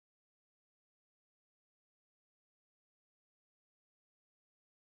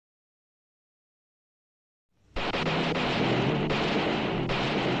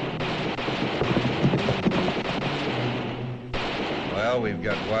Well, we've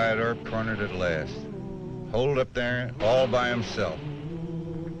got Wyatt Earp cornered at last. Hold up there, all by himself.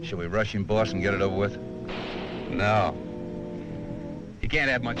 Shall we rush him, boss, and get it over with? No. You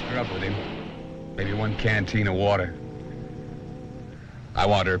can't have much grub with him. Maybe one canteen of water. I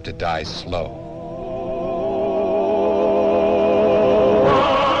want Earp to die slow.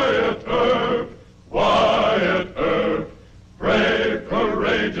 Wyatt Earp, brave,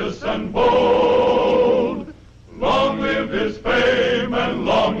 courageous, and bold. Long live his fame, and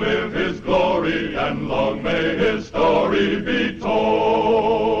long live his glory, and long may his story be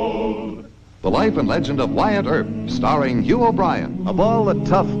told. The Life and Legend of Wyatt Earp, starring Hugh O'Brien. Of all the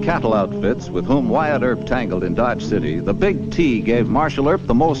tough cattle outfits with whom Wyatt Earp tangled in Dodge City, the Big T gave Marshal Earp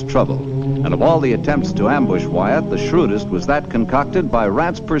the most trouble. And of all the attempts to ambush Wyatt, the shrewdest was that concocted by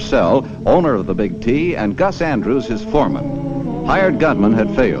Rance Purcell, owner of the Big T, and Gus Andrews, his foreman. Hired gunmen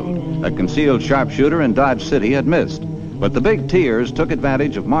had failed. A concealed sharpshooter in Dodge City had missed. But the Big T'ers took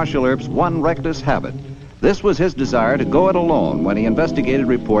advantage of Marshal Earp's one reckless habit. This was his desire to go it alone when he investigated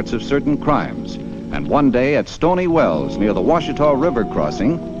reports of certain crimes. And one day at Stony Wells, near the Washita River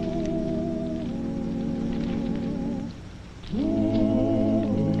crossing,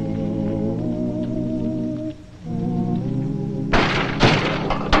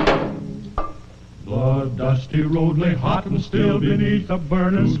 The dusty road lay hot and still beneath a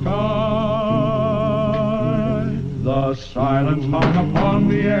burning sky. The silence hung upon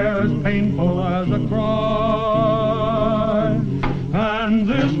the air as painful as a cry. And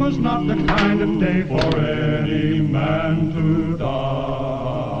this was not the kind of day for any man to die.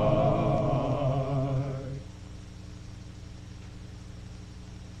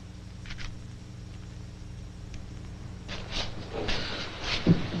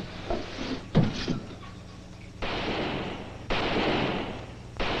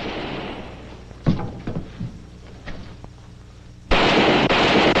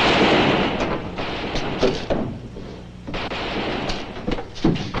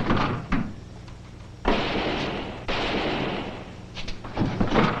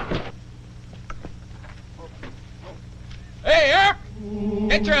 Hey, Earp!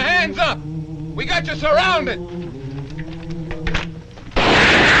 Get your hands up! We got you surrounded!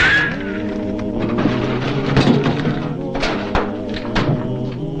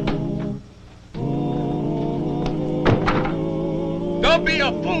 Don't be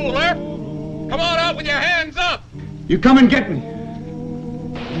a fool, Earp! Come on out with your hands up! You come and get me.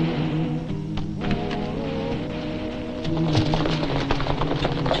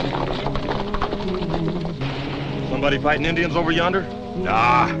 Somebody fighting Indians over yonder?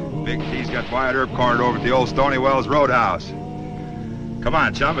 Nah, Big T's got Wyatt Earp cornered over at the old Stony Wells Roadhouse. Come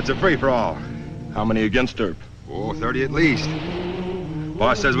on, chum, it's a free-for-all. How many against Earp? Oh, 30 at least.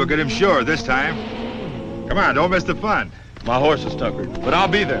 Boss says we'll get him sure this time. Come on, don't miss the fun. My horse is tuckered, but I'll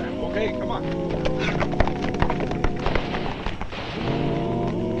be there. Okay, come on.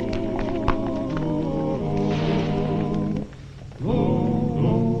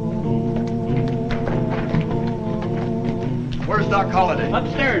 Where's Doc Holliday?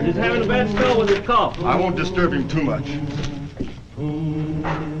 Upstairs. He's having a bad spell with his cough. I won't disturb him too much.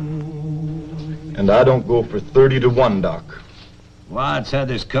 And I don't go for 30 to 1, Doc. Wyatt's had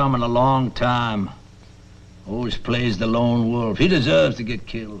this coming a long time. Always plays the lone wolf. He deserves to get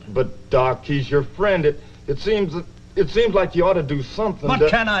killed. But, Doc, he's your friend. It seems like you ought to do something. What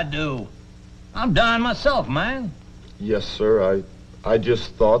can I do? I'm dying myself, man. Yes, sir. I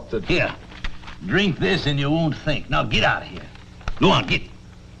just thought that... Here, drink this and you won't think. Now get out of here. Go on, get.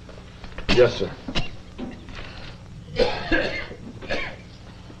 Yes, sir.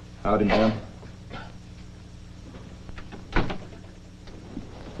 Howdy, ma'am.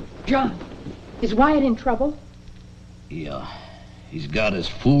 John, is Wyatt in trouble? Yeah. He's got his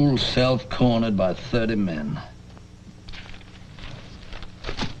fool self cornered by 30 men.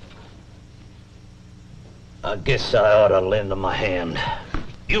 I guess I ought to lend him a hand.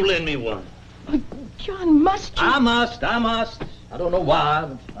 You lend me one. Oh, John, must you? I must. I don't know why,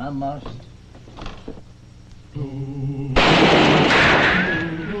 but I must.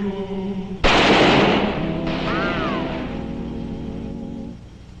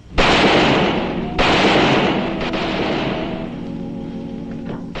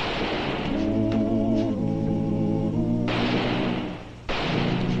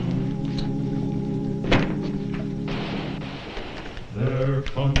 There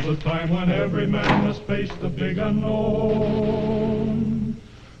comes a time when every man must face the big unknown.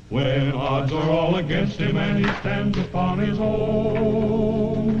 When odds are all against him and he stands upon his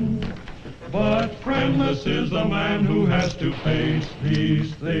own. But friendless is the man who has to face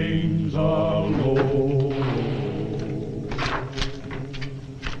these things alone.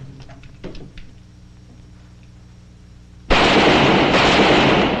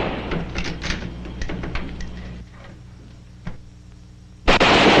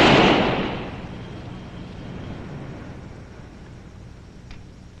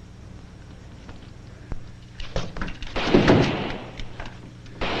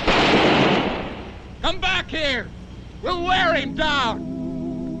 Come back here! We'll wear him down!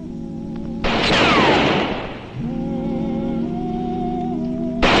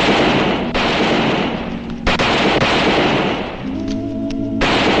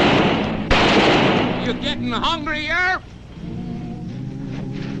 You getting hungry, Earp?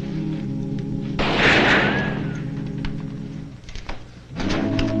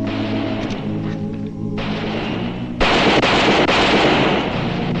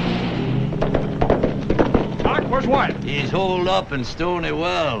 Where's Wyatt? He's holed up in Stony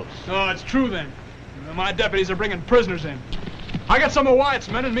Wells. Oh, it's true then. My deputies are bringing prisoners in. I got some of Wyatt's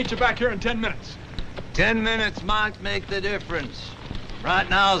men and meet you back here in 10 minutes. 10 minutes might make the difference. Right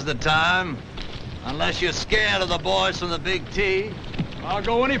now's the time. Unless you're scared of the boys from the Big T. I'll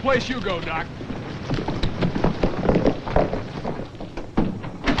go any place you go, Doc.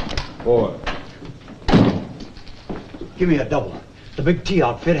 Boy. Give me a double. The Big T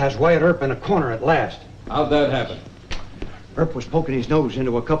outfit has Wyatt Earp in a corner at last. How'd that happen? Earp was poking his nose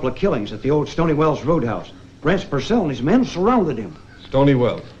into a couple of killings at the old Stony Wells Roadhouse. Rance Purcell and his men surrounded him. Stony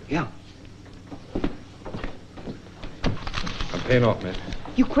Wells. Yeah. I'm paying off, man.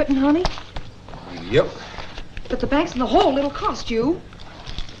 You quitting, honey? Yep. But the bank's in the hole. It'll cost you.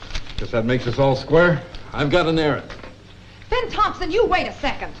 Guess that makes us all square. I've got an errand. Ben Thompson, you wait a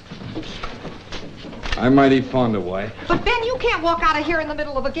second. I'm mighty fond of Wyatt. But Ben, you can't walk out of here in the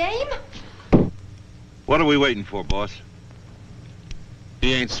middle of a game. What are we waiting for, boss?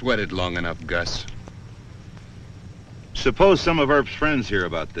 He ain't sweated long enough, Gus. Suppose some of Earp's friends hear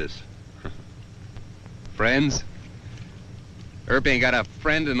about this. Friends? Earp ain't got a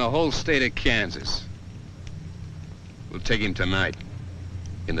friend in the whole state of Kansas. We'll take him tonight.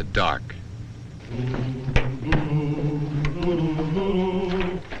 In the dark.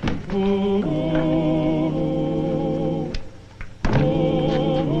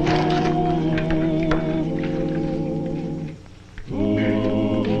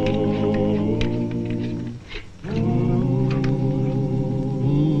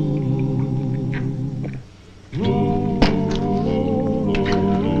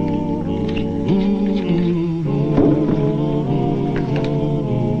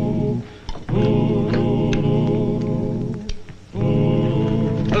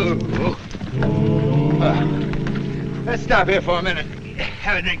 Let's stop here for a minute.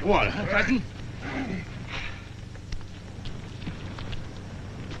 Have a drink of water, huh, cousin?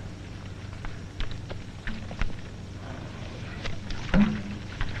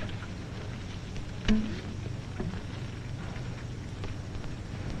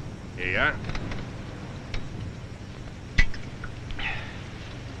 Here you are.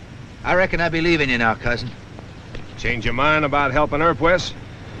 I reckon I'll be leaving you now, cousin. Change your mind about helping Earp, Wes?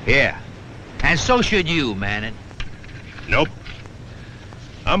 Yeah. And so should you, Manning. Nope.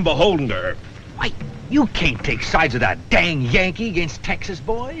 I'm beholden to Earp. Why, you can't take sides with that dang Yankee against Texas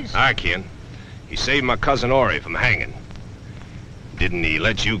boys. I can. He saved my cousin Ori from hanging. Didn't he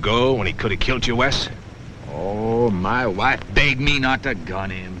let you go when he could have killed you, Wes? Oh, my wife begged me not to gun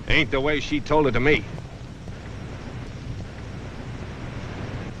him. Ain't the way she told it to me.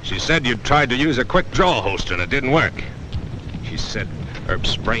 She said you tried to use a quick draw holster and it didn't work. She said Earp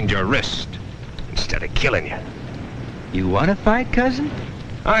sprained your wrist instead of killing you. You want to fight, cousin?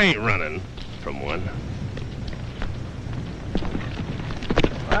 I ain't running from one.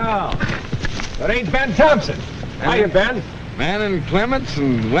 Well, that ain't Ben Thompson. Hiya, Ben. Manning Clements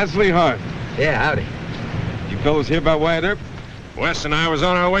and Wesley Hart. Yeah, howdy. You fellows hear about Wyatt Earp? Wes and I was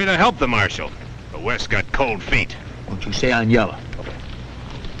on our way to help the marshal, but Wes got cold feet. Won't you say I'm yellow?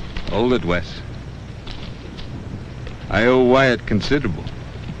 Hold it, Wes. I owe Wyatt considerable.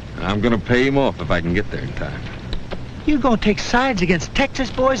 And I'm gonna pay him off if I can get there in time. You gonna take sides against Texas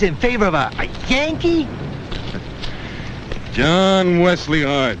boys in favor of a Yankee? John Wesley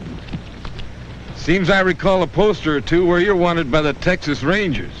Hart. Seems I recall a poster or two where you're wanted by the Texas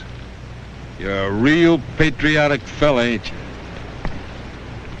Rangers. You're a real patriotic fella, ain't you?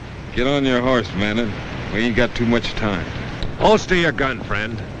 Get on your horse, Manning. We ain't got too much time. Holster your gun,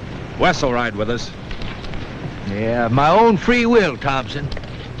 friend. Wes will ride with us. Yeah, of my own free will, Thompson.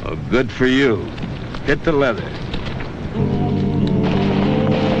 Well, good for you. Hit the leather.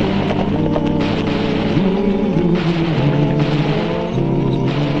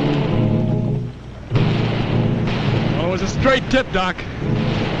 Oh, it was a straight tip, Doc.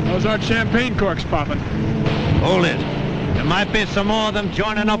 Those aren't champagne corks popping. Hold it. There might be some more of them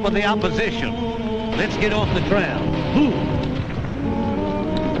joining up with the opposition. Let's get off the trail. Move.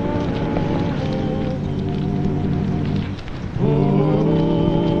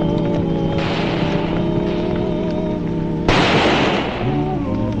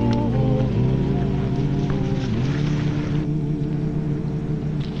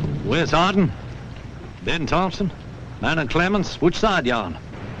 Where's Arden? Ben Thompson? Man and Clemens? Which side you on?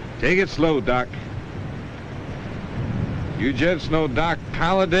 Take it slow, Doc. You gents know Doc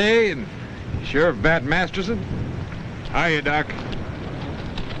Holliday and Sheriff Bat Masterson? Hiya, Doc.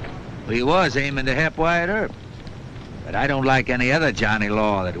 We was aiming to help Wyatt Earp. But I don't like any other Johnny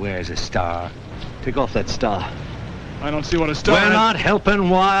Law that wears a star. Take off that star. I don't see what a star We're is. not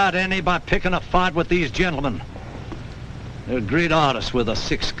helping Wyatt any by picking a fight with these gentlemen. They're great artists with a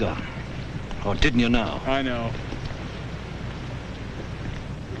 6-gun. Or didn't you know? I know.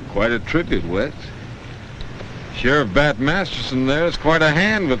 Quite a tribute, Wes. Sheriff Bat Masterson there is quite a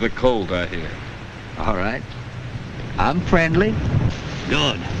hand with the Colt, I hear. All right. I'm friendly.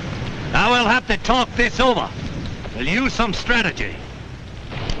 Good. Now we'll have to talk this over. We'll use some strategy.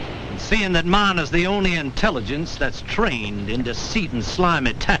 And seeing that mine is the only intelligence that's trained in deceit and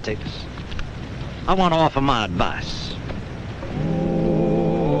slimy tactics, I want to offer my advice.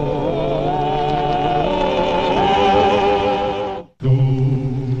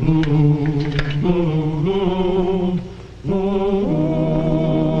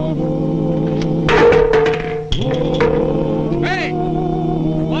 Hey!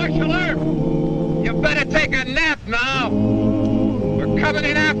 Marshal Earp! You better take a nap now! We're coming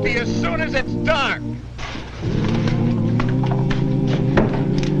in after you as soon as it's dark!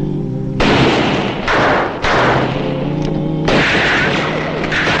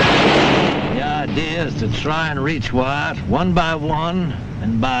 The idea is to try and reach Wyatt one by one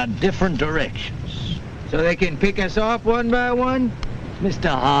and by different directions. So they can pick us off one by one? Mr.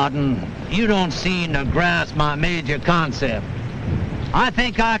 Harden, you don't seem to grasp my major concept. I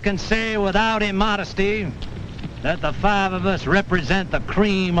think I can say without immodesty that the 5 of us represent the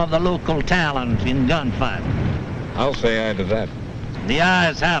cream of the local talent in gunfighting. I'll say aye to that. The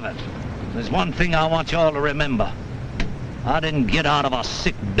ayes have it. There's one thing I want you all to remember. I didn't get out of a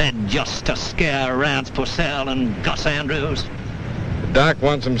sick bed just to scare Rance Purcell and Gus Andrews. The Doc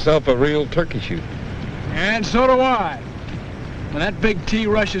wants himself a real turkey shoot. And so do I. When that big T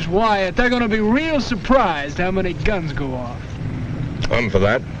rushes Wyatt, they're going to be real surprised how many guns go off. I'm for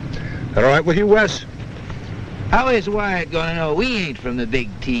that. All right with you, Wes? How is Wyatt gonna know we ain't from the Big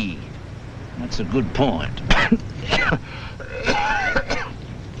T? That's a good point.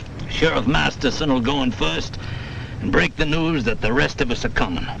 Sheriff Masterson will go in first and break the news that the rest of us are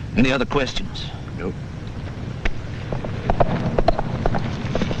coming. Any other questions? Nope.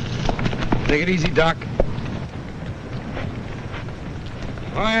 Take it easy, Doc.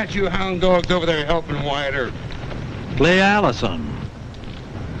 Why aren't you hound dogs over there helping Wyatt Earp? Clay Allison.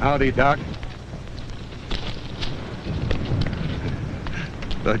 Howdy, Doc.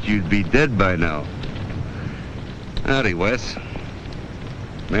 Thought you'd be dead by now. Howdy, Wes.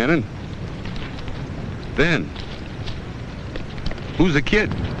 Manning? Ben. Who's the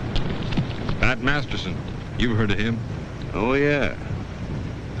kid? Bat Masterson. You've heard of him. Oh, yeah.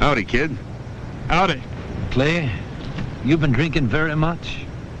 Howdy, kid. Howdy. Clay, you've been drinking very much?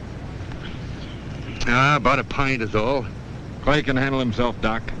 About a pint is all. Clay can handle himself,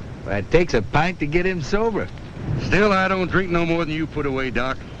 Doc. Well, it takes a pint to get him sober. Still, I don't drink no more than you put away,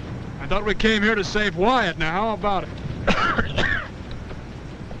 Doc. I thought we came here to save Wyatt. Now, how about it?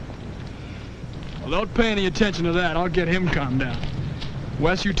 Well, don't pay any attention to that. I'll get him calmed down.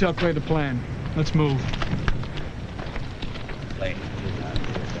 Wes, you tell Clay the plan. Let's move. Clay.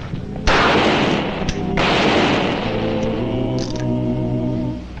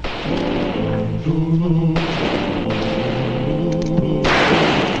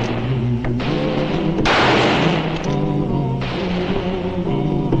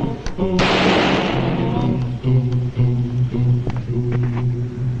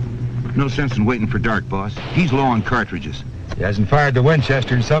 No sense in waiting for dark, boss. He's low on cartridges. He hasn't fired the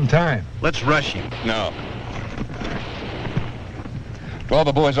Winchester in some time. Let's rush him. No. Draw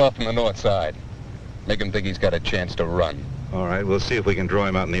the boys off from the north side. Make him think he's got a chance to run. All right, we'll see if we can draw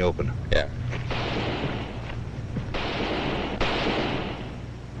him out in the open. Yeah.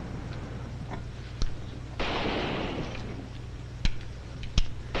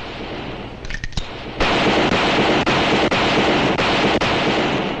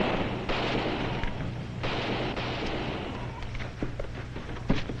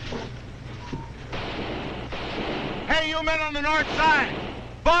 Hey, you men on the north side!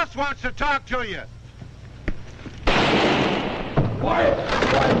 Boss wants to talk to you!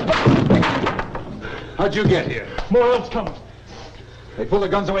 How'd you get here? More help's coming. They pull the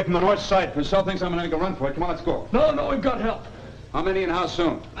guns away from the north side. Purcell thinks I'm gonna make a run for it. Come on, let's go. No, we've got help. How many and how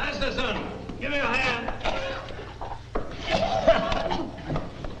soon? Masterson, give me a hand.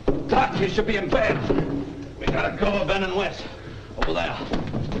 Doc, you should be in bed. We gotta cover Ben and Wes. Over there.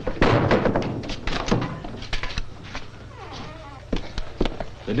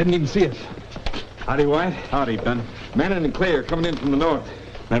 They didn't even see us. Howdy, Wyatt. Howdy, Ben. Manning and Clay are coming in from the north.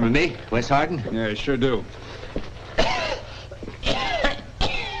 Remember me, Wes Harden? Yeah, I sure do.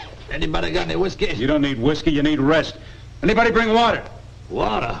 Anybody got any whiskey? You don't need whiskey, you need rest. Anybody bring water?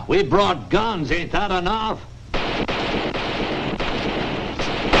 Water? We brought guns. Ain't that enough?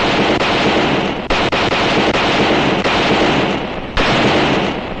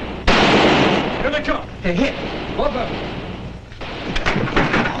 Here they come. Hey, hit. Both of them.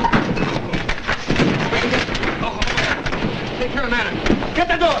 Take care of Manning. Get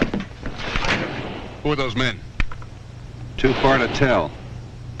the door. Who are those men? Too far to tell.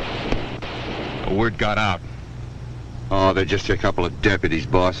 A word got out. Oh, they're just a couple of deputies,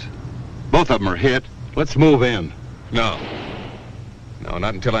 boss. Both of them are hit. Let's move in. No. No,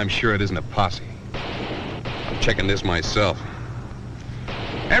 not until I'm sure it isn't a posse. I'm checking this myself.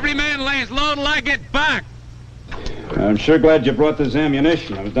 Every man lays low till I get back. I'm sure glad you brought this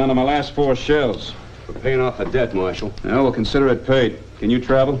ammunition. I was down to my last 4 shells. We're paying off the debt, Marshal. Now we'll consider it paid. Can you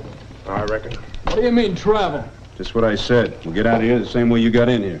travel? I reckon. What do you mean, travel? Just what I said. We'll get out of here the same way you got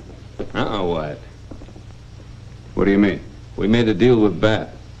in here. Wyatt. What do you mean? We made a deal with Bat.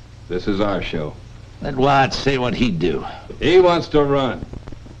 This is our show. Let Wyatt say what he'd do. He wants to run.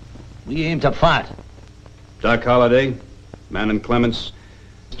 We aim to fight. Doc Holliday, Manning Clements,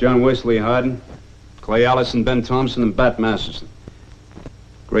 John Wesley Harden, Clay Allison, Ben Thompson, and Bat Masterson.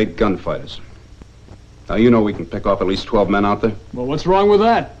 Great gunfighters. Now, you know we can pick off at least 12 men out there. Well, what's wrong with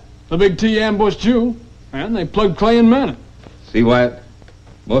that? The Big T ambushed you, and they plugged Clay and Manning. See, Wyatt?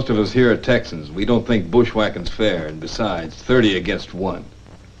 Most of us here are Texans. We don't think bushwhacking's fair, and besides, 30 against 1.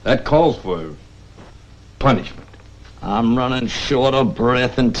 That calls for punishment. I'm running short of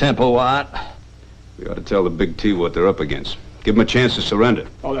breath and temper, Wyatt. We ought to tell the Big T what they're up against. Give them a chance to surrender.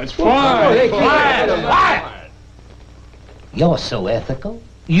 Oh, that's fine. Hey, Wyatt! You're so ethical.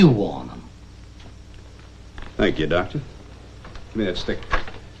 You warn them. Thank you, Doctor. Give me that stick.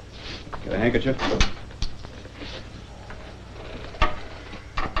 Got a handkerchief?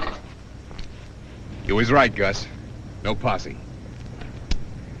 You was right, Gus. No posse.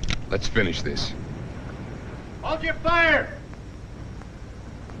 Let's finish this. Hold your fire!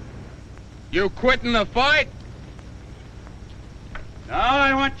 You quitting the fight? No,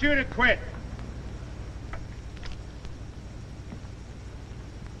 I want you to quit.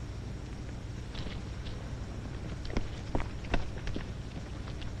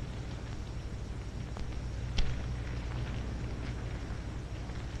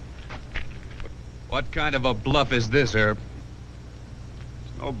 What kind of a bluff is this, Earp?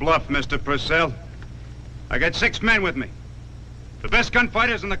 No bluff, Mr. Purcell. I got 6 men with me. The best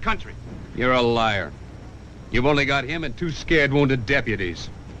gunfighters in the country. You're a liar. You've only got him and 2 scared, wounded deputies.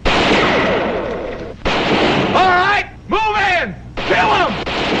 All right, move in! Kill him!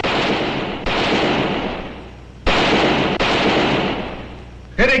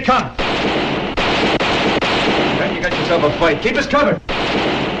 Here they come. Ben, you got yourself a fight. Keep us covered.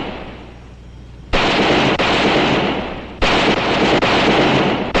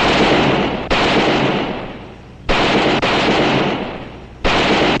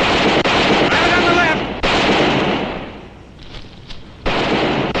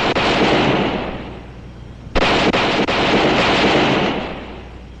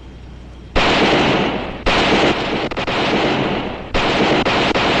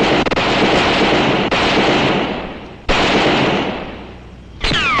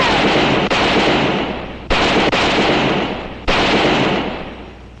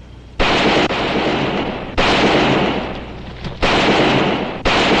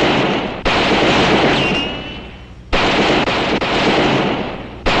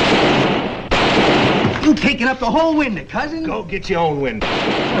 Taking up the whole window, cousin. Go get your own window.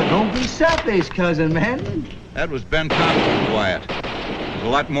 Well, don't be selfish, cousin, man. That was Ben Thompson, Wyatt. There's a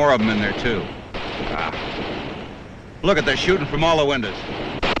lot more of them in there, too. Look at, they're shooting from all the windows.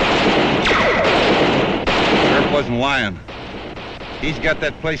 Earp wasn't lying. He's got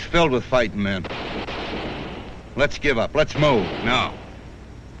that place filled with fighting men. Let's give up. Let's move. No.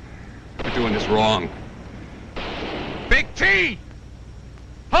 You're doing this wrong. Big T!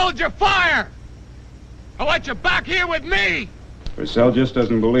 Hold your fire! I want you back here with me! Purcell just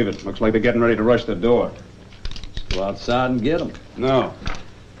doesn't believe it. Looks like they're getting ready to rush the door. Go outside and get them. No.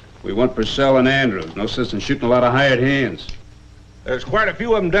 We want Purcell and Andrews. No sense in shooting a lot of hired hands. There's quite a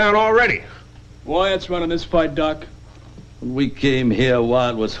few of them down already. Wyatt's running this fight, Doc. When we came here,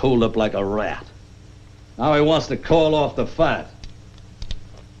 Wyatt was holed up like a rat. Now he wants to call off the fight.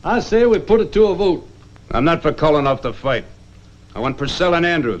 I say we put it to a vote. I'm not for calling off the fight. I want Purcell and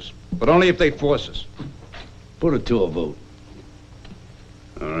Andrews, but only if they force us. Put it to a vote.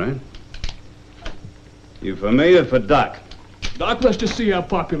 All right. You for me or for Doc? Doc, let's just see how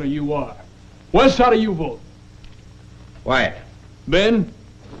popular you are. Wes, how do you vote? Wyatt. Ben?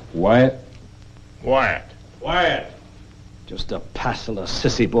 Wyatt. Wyatt. Wyatt. Just a passel of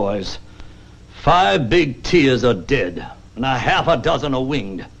sissy boys. 5 big T's are dead, and a half a dozen are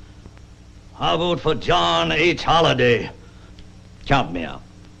winged. I vote for John H. Holliday. Count me out.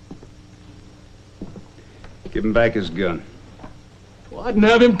 Give him back his gun. Well, I didn't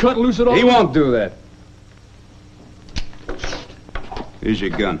have him cut loose at all. He won't do that. Here's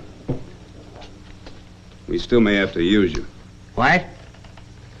your gun. We still may have to use you. Wyatt?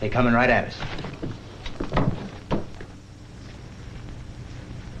 They're coming right at us.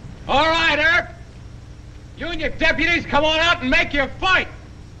 All right, Earp. You and your deputies come on out and make your fight.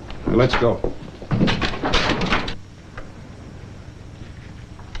 Now, let's go.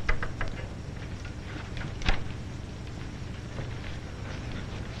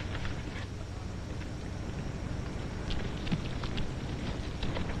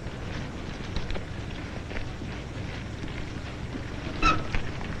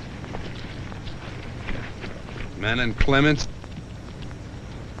 Man and Clements.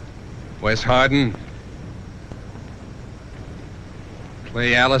 Wes Harden.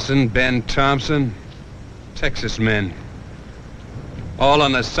 Clay Allison, Ben Thompson. Texas men. All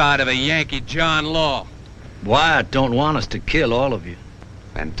on the side of a Yankee John Law. Wyatt don't want us to kill all of you.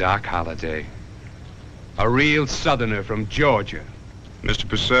 And Doc Holliday. A real Southerner from Georgia. Mr.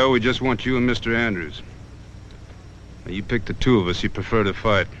 Purcell, we just want you and Mr. Andrews. Now, you pick the 2 of us you prefer to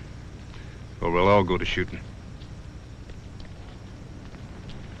fight, or we'll all go to shooting.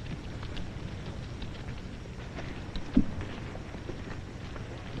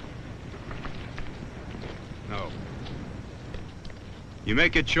 No. You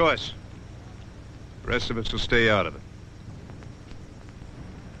make your choice. The rest of us will stay out of it.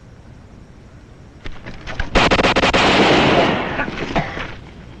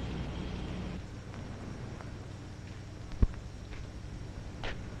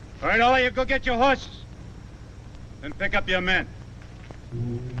 All right, all of you, go get your horses. Then pick up your men.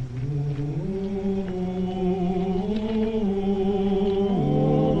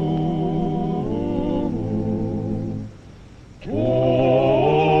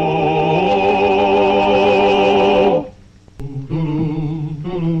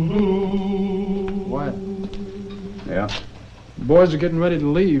 What? Yeah? The boys are getting ready to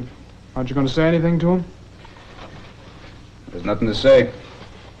leave. Aren't you going to say anything to them? There's nothing to say.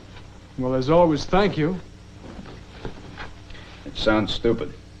 Well, as always, thank you. It sounds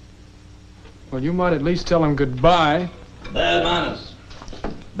stupid. Well, you might at least tell them goodbye. Bad manners.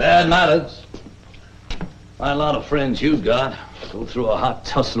 Bad manners. Find a lot of friends you've got. Go through a hot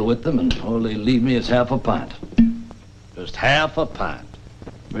tussle with them, and all they leave me is half a pint. Just half a pint.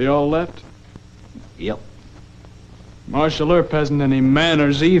 They all left? Yep. Marshal Earp hasn't any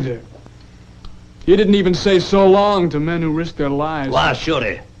manners either. He didn't even say so long to men who risk their lives. Why should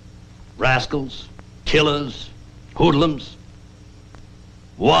he? Rascals, killers, hoodlums.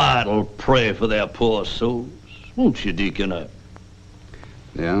 Wyatt'll pray for their poor souls. Won't you, Deacon Earp?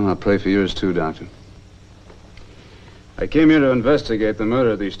 Yeah, I'll pray for yours too, Doctor. I came here to investigate the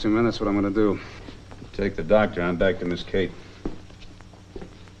murder of these 2 men. That's what I'm going to do. Take the doctor on back to Miss Kate.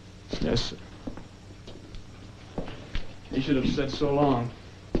 Yes, sir. He should have said so long.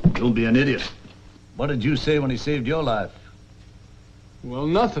 Don't be an idiot. What did you say when he saved your life? Well,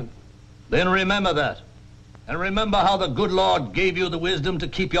 nothing. Then remember that. And remember how the good Lord gave you the wisdom to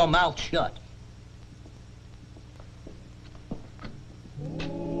keep your mouth shut.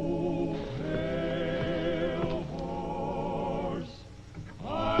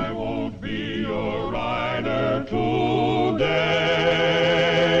 I won't be your rider today.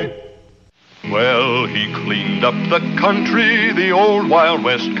 Well, he cleaned up the country, the old Wild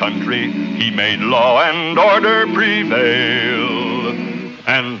West country. He made law and order prevail.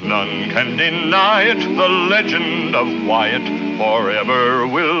 And none can deny it, the legend of Wyatt forever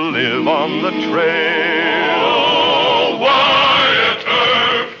will live on the trail.